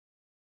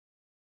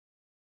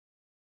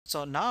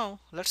So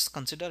now let's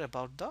consider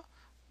about the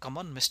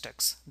common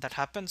mistakes that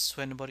happens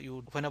whenever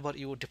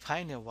you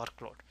define a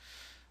workload.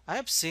 I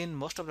have seen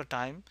most of the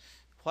time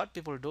what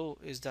people do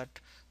is that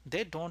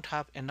they don't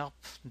have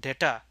enough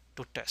data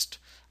to test.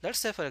 Let's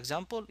say for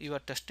example you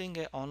are testing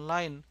a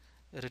online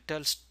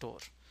retail store.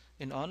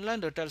 In online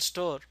retail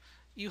store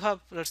you have,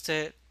 let's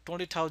say,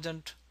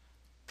 20,000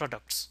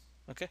 products.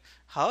 Okay,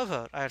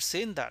 however I have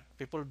seen that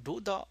people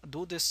do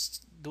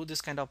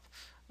this kind of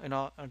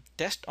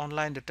test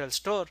online retail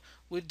store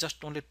with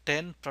just only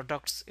 10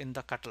 products in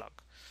the catalog.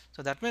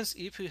 So that means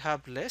if you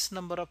have less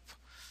number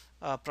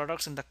of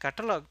products in the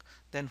catalog,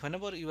 then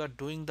whenever you are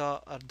doing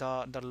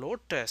the load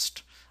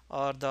test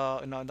or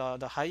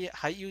the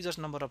high users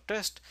number of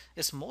test,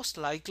 it's most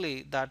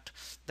likely that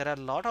there are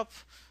a lot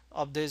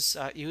of these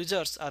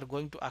users are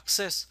going to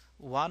access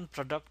one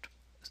product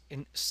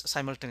in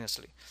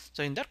simultaneously.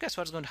 So in that case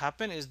what's going to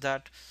happen is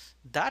that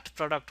that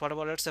product,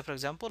 whatever, let's say for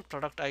example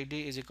product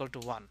ID is equal to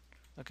 1.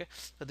 Okay,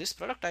 so this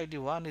product ID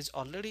 1 is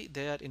already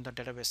there in the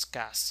database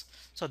cache,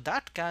 so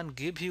that can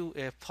give you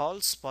a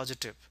false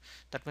positive.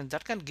 That means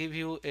that can give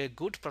you a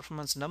good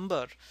performance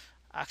number.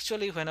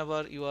 Actually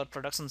whenever your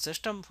production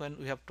system, when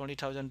we have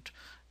 20,000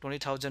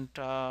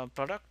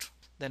 product,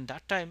 then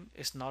that time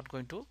is not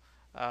going to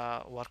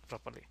work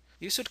properly.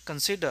 You should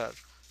consider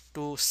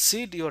to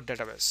seed your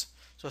database.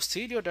 So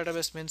seed your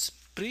database means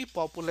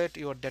pre-populate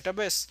your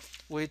database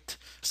with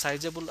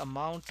sizable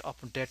amount of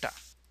data.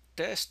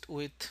 Test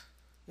with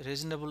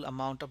reasonable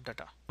amount of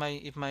data.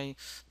 If my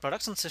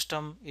production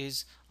system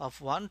is of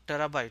 1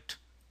 terabyte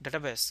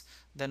database,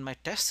 then my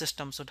test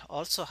system should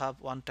also have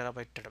 1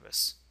 terabyte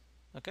database.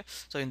 Okay,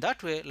 so in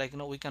that way, like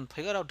we can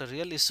figure out the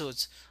real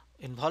issues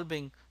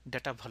involving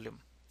data volume.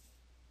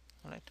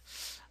 All right,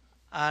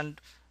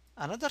 and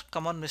another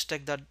common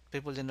mistake that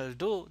people generally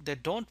do, they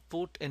don't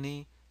put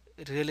any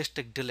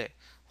realistic delay.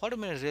 What do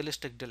you mean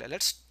realistic delay?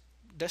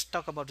 Let's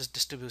talk about this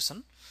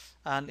distribution.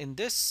 And in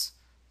this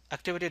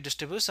activity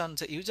distribution,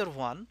 the user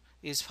 1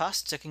 is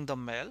first checking the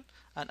mail,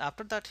 and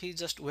after that he is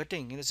just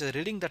waiting, he is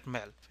reading that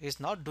mail, he is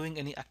not doing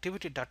any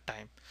activity that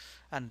time.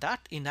 And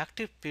that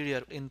inactive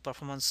period in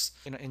performance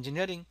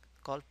engineering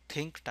called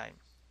think time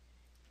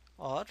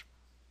or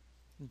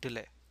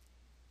delay.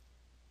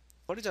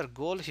 What is our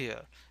goal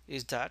here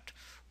is that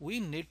we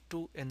need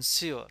to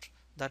ensure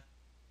that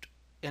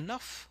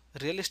enough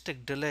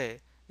realistic delay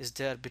is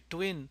there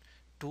between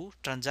two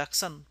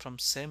transactions from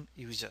same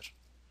user.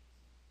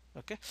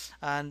 Okay,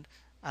 and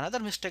another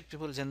mistake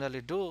people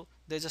generally do,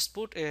 they just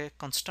put a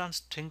constant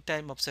think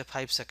time of say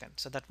 5 seconds.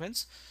 So that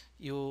means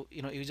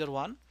user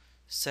 1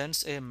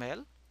 sends a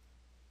mail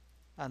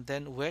and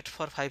then wait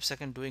for 5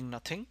 seconds doing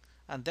nothing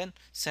and then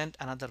send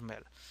another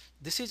mail.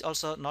 This is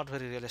also not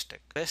very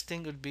realistic. Best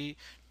thing would be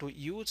to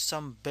use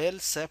some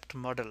bell-shaped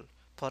model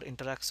for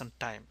interaction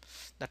time.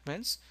 That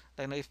means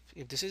like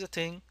if this is a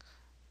thing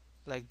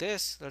like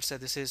this, let's say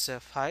this is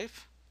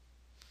 5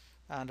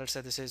 and let's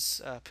say this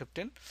is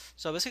 15.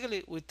 So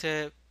basically with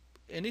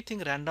anything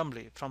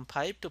randomly from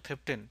 5 to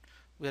 15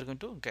 we are going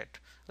to get,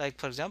 like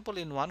for example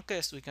in one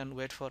case we can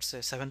wait for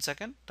say 7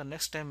 seconds, the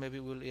next time maybe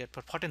we'll wait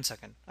for 14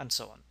 seconds and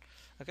so on.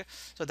 Okay,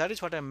 so that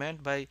is what I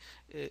meant by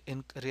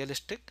in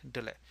realistic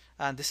delay,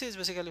 and this is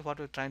basically what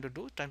we're trying to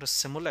do, trying to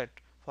simulate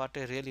what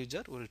a real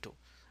user will do.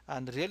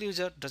 And the real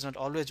user does not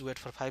always wait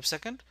for 5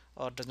 seconds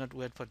or does not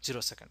wait for 0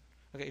 second.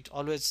 Okay, it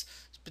always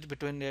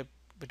between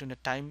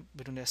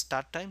a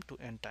start time to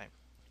end time.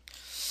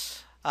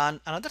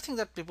 And another thing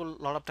that people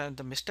a lot of times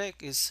the mistake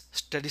is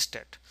steady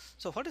state.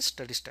 So what is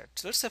steady state?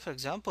 So let's say for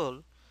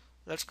example,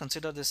 let's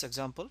consider this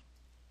example.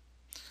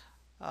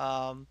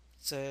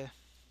 Say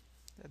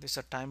this is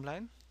a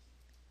timeline,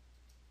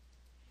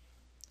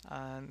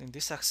 and in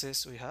this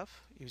axis we have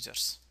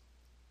users.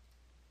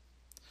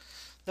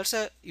 Let's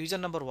say user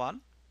number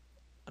 1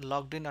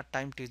 logged in at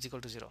time t is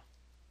equal to 0.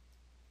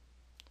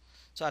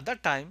 So at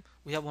that time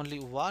we have only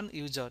one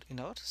user in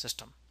our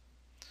system.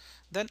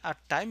 Then at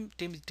time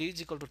t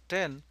is equal to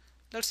 10,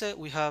 let's say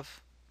we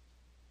have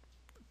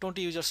 20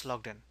 users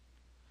logged in.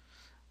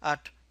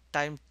 At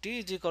time t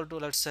is equal to,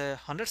 let's say,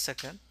 100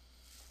 seconds,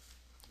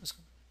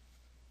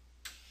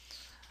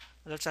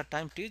 let's say at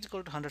time t is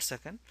equal to 100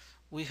 seconds,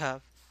 we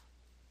have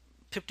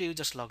 50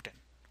 users logged in.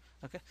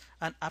 Okay,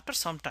 and after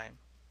some time,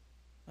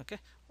 okay,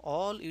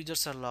 all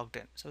users are logged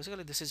in. So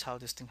basically this is how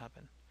this thing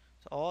happens.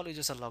 So all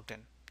users are logged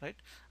in, right?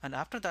 And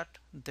after that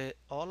they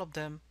all of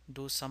them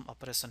do some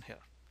operation here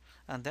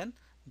and then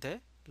they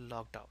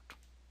logged out.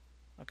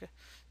 Okay,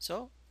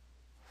 so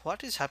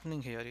what is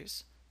happening here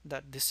is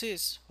that this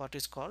is what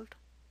is called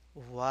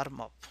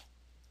warm up,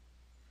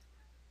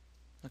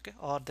 okay,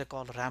 or they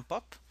call ramp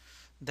up.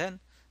 Then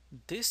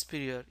this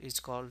period is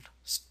called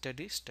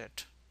steady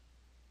state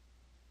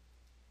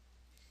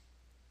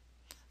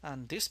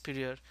and this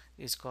period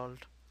is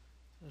called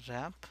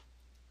ramp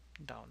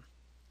down.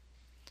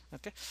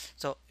 Okay,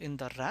 so in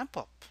the ramp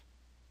up,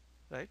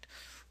 right,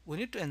 we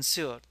need to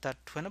ensure that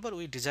whenever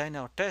we design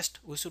our test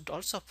we should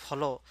also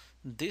follow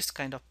this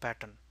kind of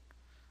pattern,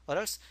 or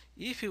else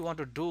if you want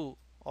to do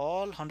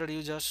all 100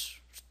 users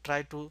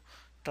try to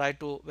try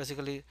to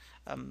basically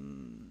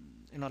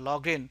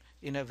log in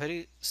a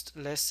very,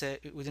 let's say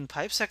within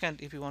 5 seconds.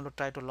 If you want to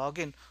try to log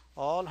in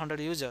all 100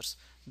 users,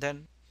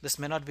 then this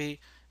may not be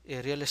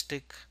a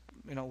realistic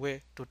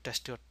way to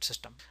test your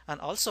system.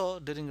 And also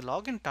during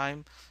login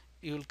time,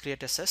 you will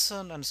create a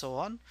session and so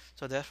on.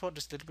 So therefore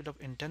this little bit of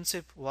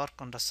intensive work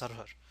on the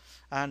server.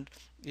 And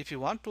if you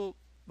want to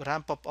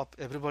ramp up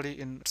everybody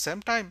in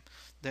same time,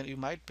 then you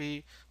might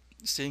be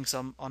seeing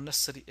some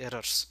unnecessary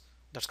errors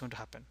that's going to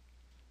happen.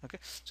 Okay,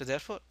 so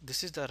therefore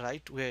this is the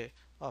right way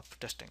of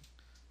testing.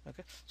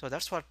 Okay, so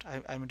that's what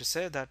I mean to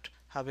say, that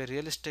have a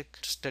realistic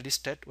steady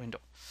state window,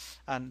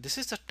 and this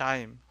is the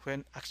time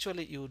when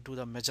actually you do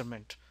the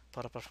measurement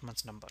for a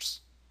performance numbers.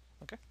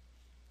 Okay,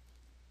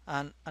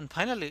 and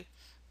finally,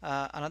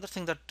 another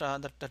thing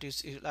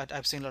that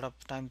I've seen a lot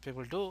of time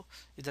people do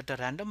is that the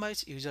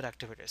randomized user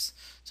activities.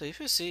 So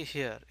if you see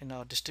here in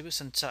our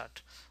distribution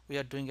chart, we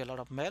are doing a lot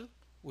of mail,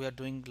 we are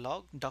doing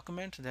log,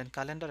 document, then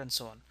calendar, and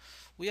so on.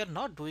 We are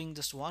not doing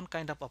just one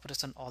kind of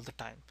operation all the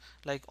time.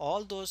 Like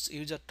all those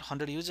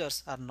 100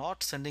 users are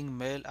not sending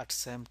mail at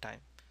same time.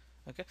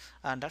 Okay,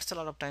 and that's a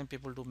lot of time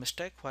people do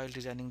mistake while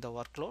designing the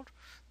workload,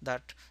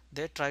 that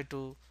they try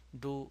to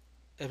do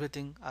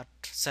everything at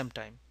same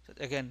time. So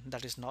again,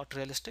 that is not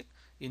realistic.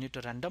 You need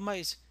to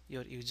randomize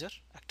your user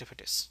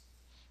activities.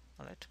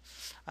 All right,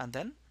 and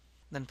then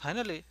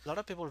finally, a lot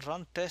of people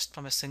run tests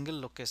from a single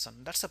location.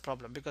 That's a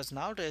problem, because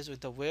nowadays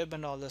with the web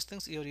and all those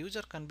things, your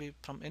user can be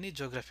from any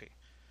geography.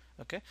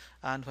 Okay,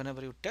 and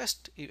whenever you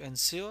test, you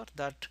ensure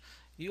that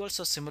you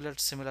also simulate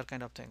similar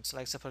kind of things.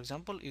 Like say for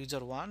example, user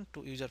 1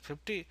 to user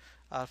 50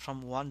 are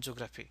from one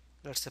geography,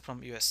 let's say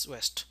from US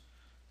West,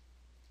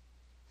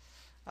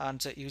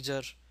 and say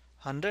user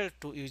 100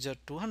 to user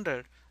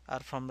 200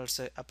 are from, let's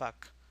say, APAC,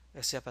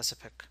 Asia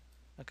Pacific.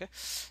 Okay,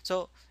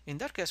 so in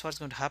that case what's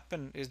going to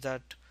happen is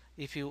that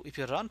if you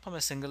run from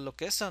a single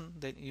location,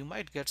 then you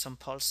might get some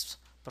false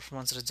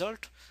performance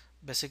result.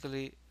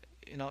 Basically,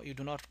 you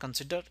do not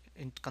consider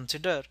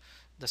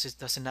this is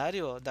the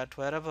scenario that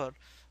wherever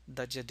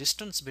there's a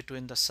distance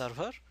between the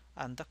server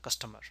and the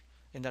customer,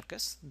 in that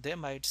case they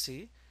might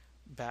see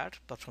bad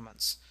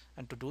performance.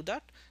 And to do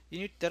that,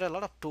 there are a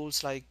lot of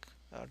tools like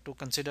to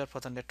consider for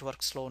the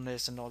network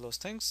slowness and all those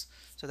things.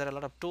 So there are a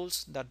lot of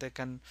tools that they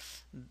can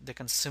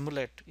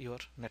simulate your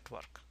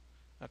network.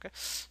 Okay,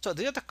 so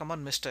these are the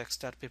common mistakes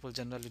that people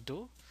generally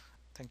do.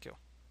 Thank you.